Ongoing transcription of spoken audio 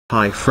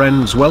Hi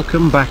friends,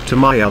 welcome back to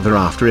my other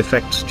After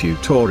Effects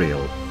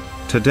tutorial.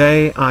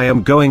 Today I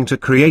am going to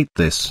create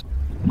this.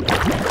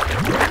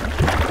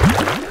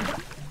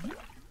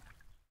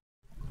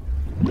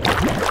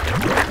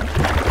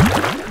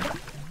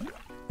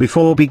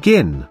 Before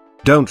begin,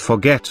 don't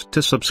forget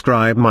to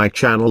subscribe my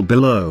channel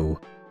below.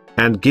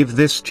 And give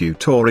this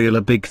tutorial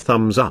a big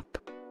thumbs up.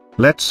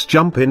 Let's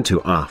jump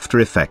into After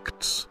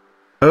Effects.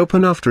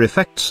 Open After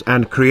Effects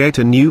and create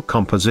a new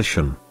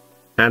composition.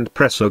 And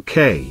press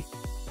OK.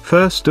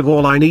 First of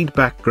all I need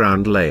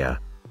background layer.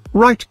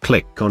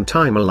 Right-click on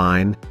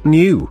Timeline,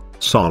 New,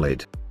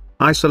 Solid.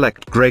 I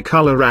select gray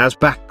color as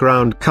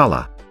background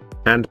color.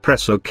 And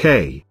press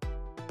OK.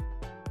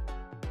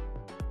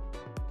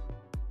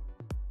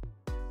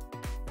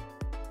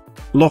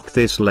 Lock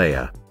this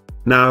layer.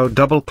 Now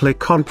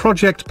double-click on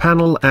Project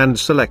Panel and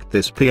select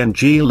this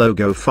PNG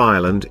logo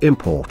file and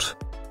import.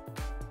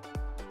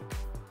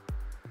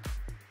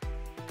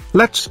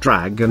 Let's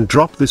drag and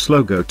drop this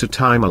logo to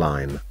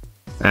Timeline.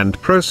 And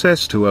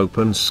process to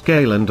open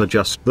scale and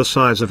adjust the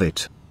size of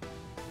it.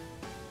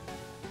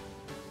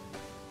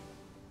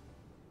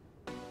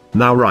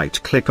 Now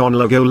right-click on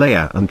Logo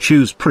Layer and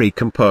choose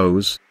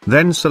Precompose,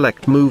 then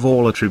select Move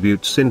All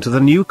Attributes into the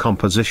new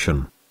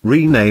composition,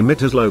 rename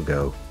it as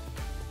Logo.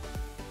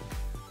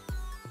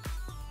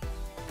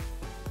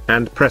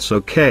 And press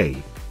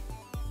OK.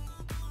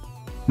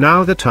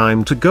 Now the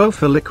time to go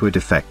for liquid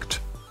effect.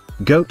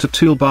 Go to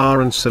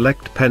Toolbar and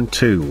select Pen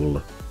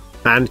Tool.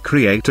 And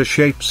create a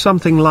shape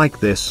something like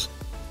this.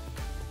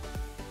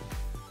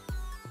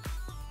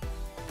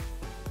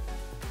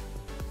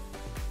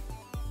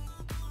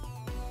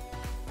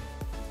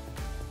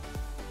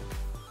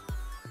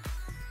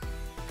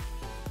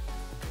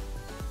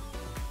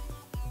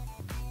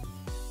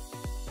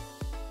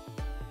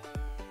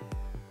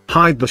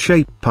 Hide the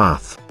shape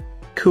path.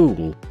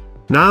 Cool.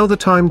 Now the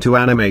time to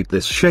animate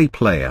this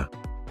shape layer.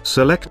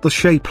 Select the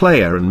shape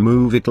layer and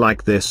move it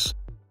like this.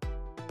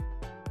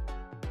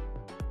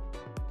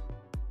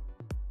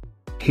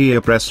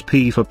 Here press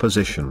P for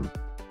position.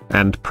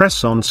 And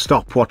press on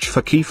stopwatch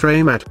for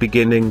keyframe at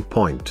beginning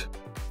point.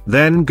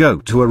 Then go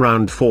to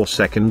around 4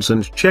 seconds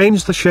and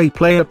change the shape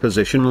layer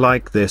position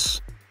like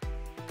this.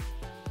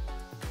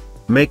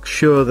 Make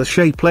sure the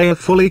shape layer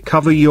fully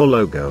cover your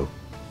logo.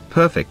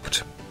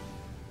 Perfect.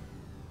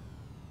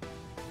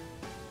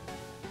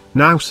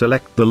 Now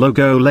select the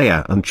logo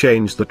layer and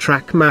change the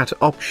track matte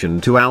option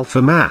to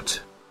alpha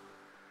matte.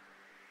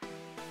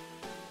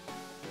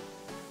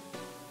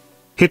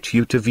 Hit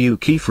U to view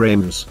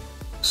keyframes.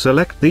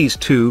 Select these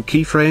two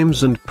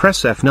keyframes and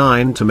press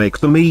F9 to make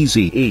them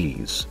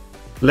ease.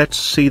 Let's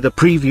see the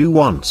preview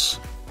once.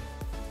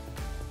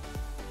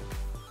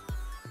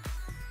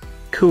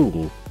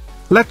 Cool.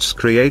 Let's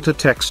create a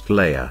text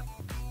layer.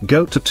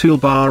 Go to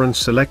Toolbar and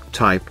select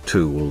Type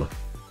Tool.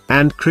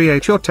 And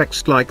create your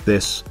text like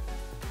this.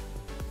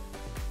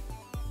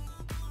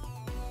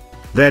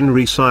 Then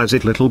resize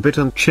it little bit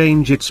and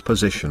change its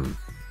position.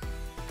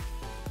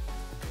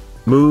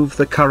 Move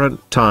the current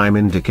time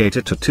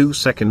indicator to 2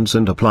 seconds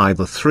and apply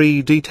the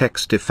 3D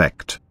text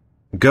effect.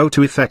 Go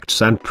to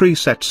Effects and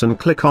Presets and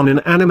click on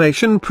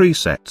Animation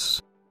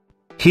Presets.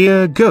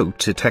 Here go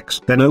to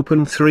Text, then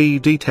open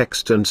 3D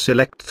Text and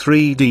select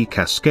 3D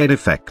Cascade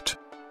Effect.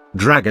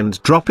 Drag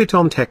and drop it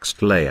on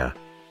text layer.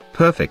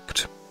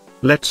 Perfect.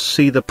 Let's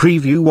see the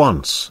preview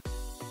once.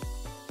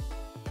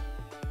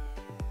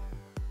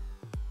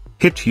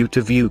 Hit U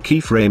to view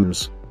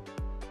keyframes.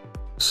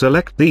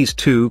 Select these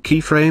two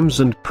keyframes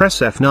and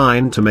press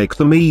F9 to make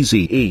them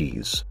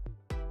ease.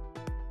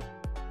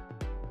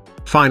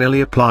 Finally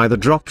apply the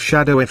drop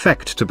shadow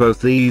effect to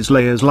both these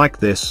layers like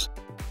this.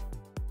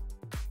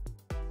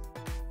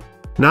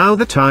 Now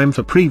the time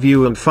for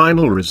preview and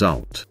final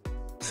result.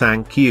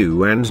 Thank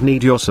you and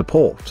need your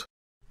support.